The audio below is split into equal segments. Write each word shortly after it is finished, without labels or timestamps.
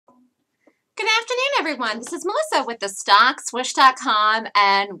everyone, this is Melissa with the Swoosh.com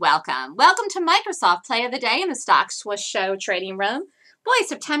and welcome. Welcome to Microsoft Play of the Day in the Stock Swoosh Show trading room. Boy,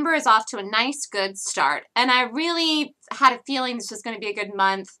 September is off to a nice, good start. And I really had a feeling this was going to be a good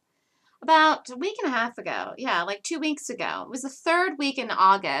month about a week and a half ago. Yeah, like 2 weeks ago. It was the third week in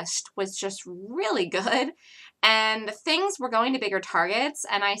August, was just really good. And things were going to bigger targets.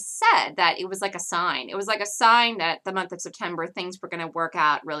 And I said that it was like a sign. It was like a sign that the month of September, things were going to work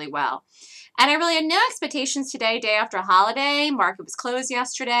out really well. And I really had no expectations today, day after a holiday. Market was closed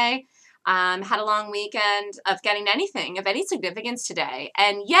yesterday. Had a long weekend of getting anything of any significance today.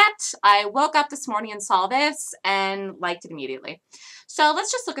 And yet I woke up this morning and saw this and liked it immediately. So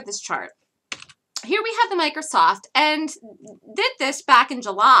let's just look at this chart. Here we have the Microsoft, and did this back in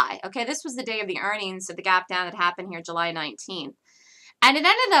July. Okay, this was the day of the earnings of the gap down that happened here July 19th. And it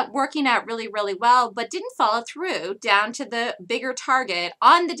ended up working out really, really well, but didn't follow through down to the bigger target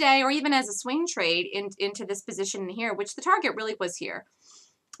on the day or even as a swing trade into this position in here, which the target really was here.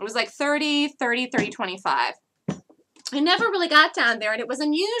 It was like 30, 30, 30, 25. It never really got down there, and it was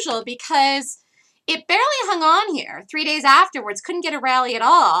unusual because it barely hung on here. 3 days afterwards, couldn't get a rally at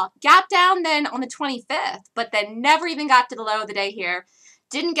all. Gap down then on the 25th, but then never even got to the low of the day here.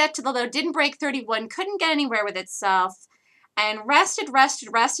 Didn't get to the low, didn't break 31, couldn't get anywhere with itself. And rested,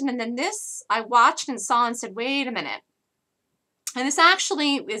 and then this I watched and saw and said, wait a minute. And this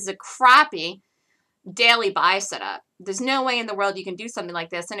actually is a crappy daily buy setup. There's no way in the world you can do something like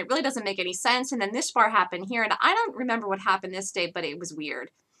this, and it really doesn't make any sense. And then this bar happened here, and I don't remember what happened this day, but it was weird.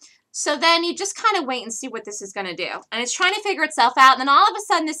 So then you just kind of wait and see what this is going to do. And it's trying to figure itself out, and then all of a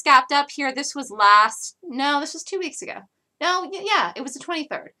sudden this gapped up here. This was this was 2 weeks ago. No, yeah, it was the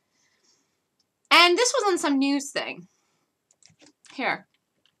 23rd. And this was on some news thing. Here.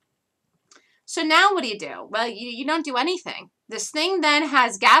 So now what do? Well, you don't do anything. This thing then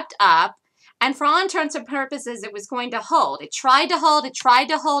has gapped up, and for all intents and purposes, it was going to hold. It tried to hold, it tried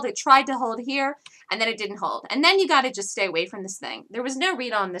to hold, it tried to hold here, and then it didn't hold. And then you got to just stay away from this thing. There was no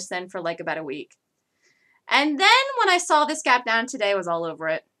read on this then for like about a week. And then when I saw this gap down today, I was all over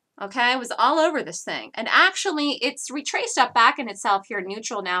it. Okay, I was all over this thing. And actually, it's retraced up back in itself here,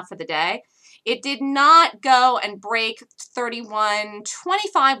 neutral now for the day. It did not go and break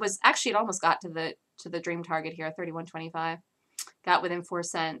 31.25. Was actually, it almost got to the dream target here, 31.25. Got within 4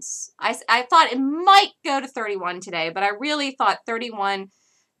 cents. I thought it might go to 31 today, but I really thought 31,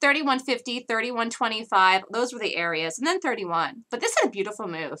 31.50, 31.25. Those were the areas, and then 31. But this had a beautiful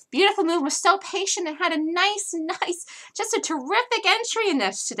move. Beautiful move. Was so patient. It had a nice, just a terrific entry in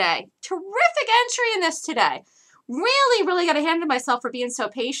this today. Terrific entry in this today. Really, really got to hand to myself for being so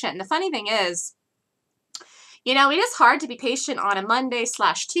patient. And the funny thing is, you know, it is hard to be patient on a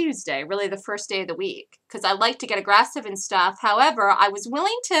Monday/Tuesday, really the first day of the week, because I like to get aggressive and stuff. However, I was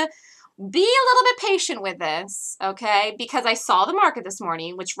willing to be a little bit patient with this, okay, because I saw the market this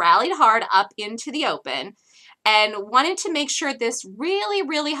morning, which rallied hard up into the open, and wanted to make sure this really,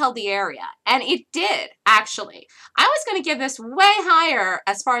 really held the area. And it did, actually. I was going to give this way higher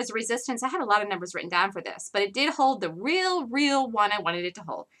as far as the resistance. I had a lot of numbers written down for this, but it did hold the real one I wanted it to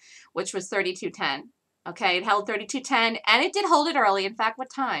hold, which was 32.10. Okay, it held 32.10, and it did hold it early. In fact, what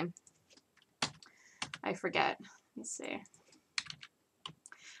time? I forget. Let's see.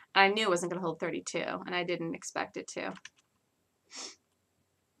 I knew it wasn't going to hold 32, and I didn't expect it to.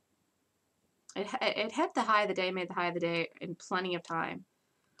 It hit the high of the day, made the high of the day in plenty of time.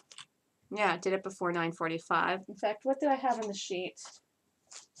 Yeah, it did it before 9:45. In fact, what did I have on the sheet?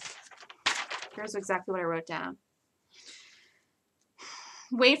 Here's exactly what I wrote down.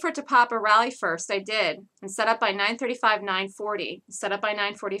 Wait for it to pop a rally first. I did. And set up by 9:35, 9:40. Set up by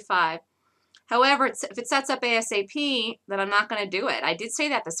 9:45. However, if it sets up ASAP, then I'm not going to do it. I did say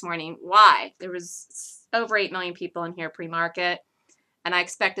that this morning. Why? There was over 8 million people in here pre-market, and I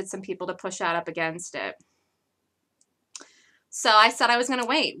expected some people to push out up against it. So I said I was going to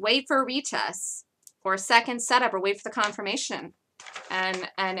wait for a retest or a second setup, or wait for the confirmation, and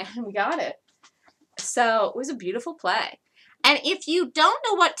we got it. So it was a beautiful play. And if you don't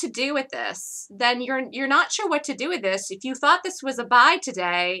know what to do with this, then you're not sure what to do with this. If you thought this was a buy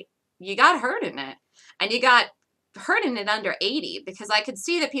today, you got hurt in it. And you got hurt in it under 80, because I could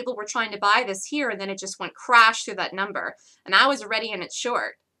see that people were trying to buy this here, and then it just went crash through that number. And I was already in it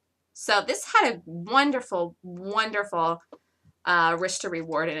short. So this had a wonderful, wonderful risk to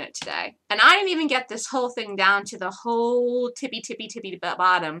reward in it today. And I didn't even get this whole thing down to the whole tippy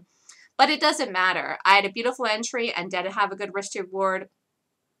bottom. But it doesn't matter. I had a beautiful entry and did have a good risk to reward,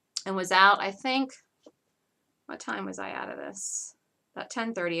 and was out, I think, what time was I out of this? About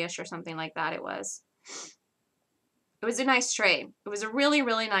 10:30-ish or something like that it was. It was a nice trade. It was a really,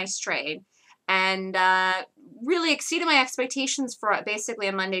 really nice trade. and really exceeded my expectations for basically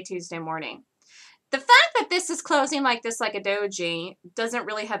a Monday, Tuesday morning. The fact that this is closing like this, like a doji, doesn't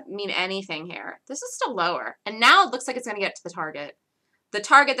really mean anything here. This is still lower. And now it looks like it's going to get to the target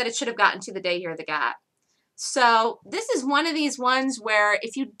that it should have gotten to the day here, the gap. So this is one of these ones where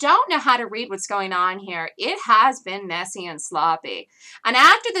if you don't know how to read what's going on here, it has been messy and sloppy. And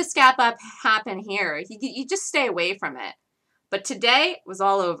after this gap up happened here, you just stay away from it. But today was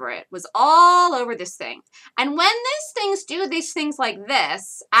all over it, was all over this thing. And when these things do these things like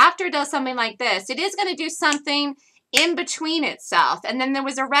this, after it does something like this, it is going to do something in between itself. And then there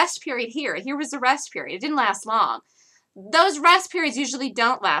was a rest period here. Here was a rest period. It didn't last long. Those rest periods usually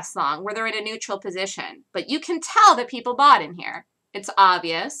don't last long where they're in a neutral position. But you can tell that people bought in here. It's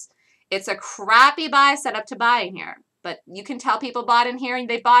obvious. It's a crappy buy set up to buy in here. But you can tell people bought in here, and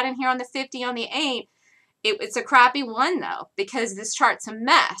they bought in here on the 50, on the 8. It's a crappy one, though, because this chart's a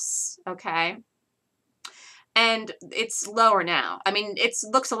mess, okay? And it's lower now. I mean, it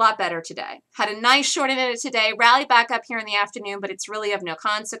looks a lot better today. Had a nice short in it today, rallied back up here in the afternoon, but it's really of no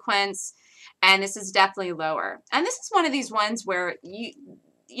consequence. And this is definitely lower. And this is one of these ones where,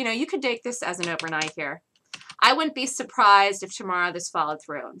 you could take this as an overnight here. I wouldn't be surprised if tomorrow this followed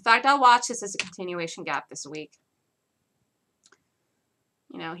through. In fact, I'll watch this as a continuation gap this week.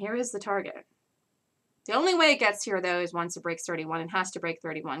 Here is the target. The only way it gets here, though, is once it breaks 31. It has to break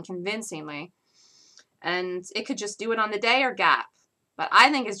 31 convincingly. And it could just do it on the day or gap. But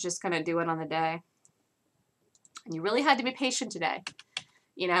I think it's just going to do it on the day. And you really had to be patient today.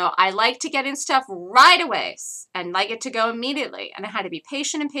 I like to get in stuff right away and like it to go immediately. And I had to be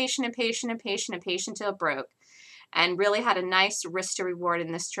patient and patient and patient and patient and patient till it broke. And really had a nice risk to reward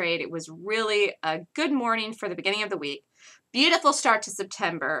in this trade. It was really a good morning for the beginning of the week. Beautiful start to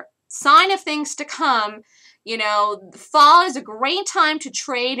September. Sign of things to come. Fall is a great time to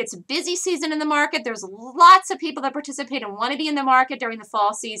trade. It's a busy season in the market. There's lots of people that participate and want to be in the market during the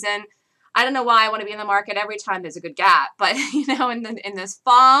fall season. I don't know why I want to be in the market every time there's a good gap. But, in this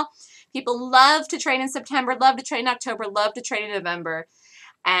fall, people love to trade in September, love to trade in October, love to trade in November.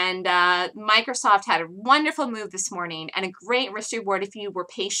 And Microsoft had a wonderful move this morning and a great risk reward if you were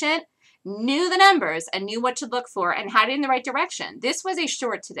patient, knew the numbers and knew what to look for and had it in the right direction. This was a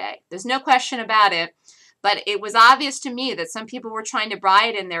short today. There's no question about it. But it was obvious to me that some people were trying to buy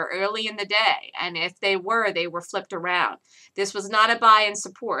it in there early in the day. And if they were flipped around. This was not a buy and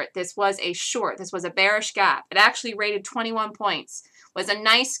support. This was a short. This was a bearish gap. It actually rated 21 points. Was a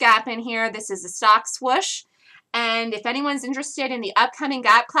nice gap in here. This is a stock swoosh. And if anyone's interested in the upcoming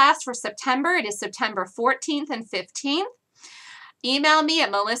gap class for September, it is September 14th and 15th. Email me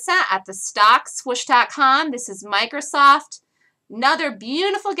at melissa@thestockswoosh.com. This is Microsoft. Another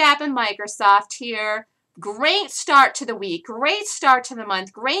beautiful gap in Microsoft here. Great start to the week. Great start to the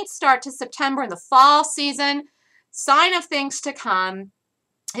month. Great start to September and the fall season. Sign of things to come.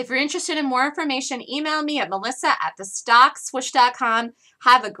 If you're interested in more information, email me at melissa@thestockswoosh.com.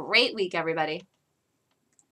 Have a great week, everybody.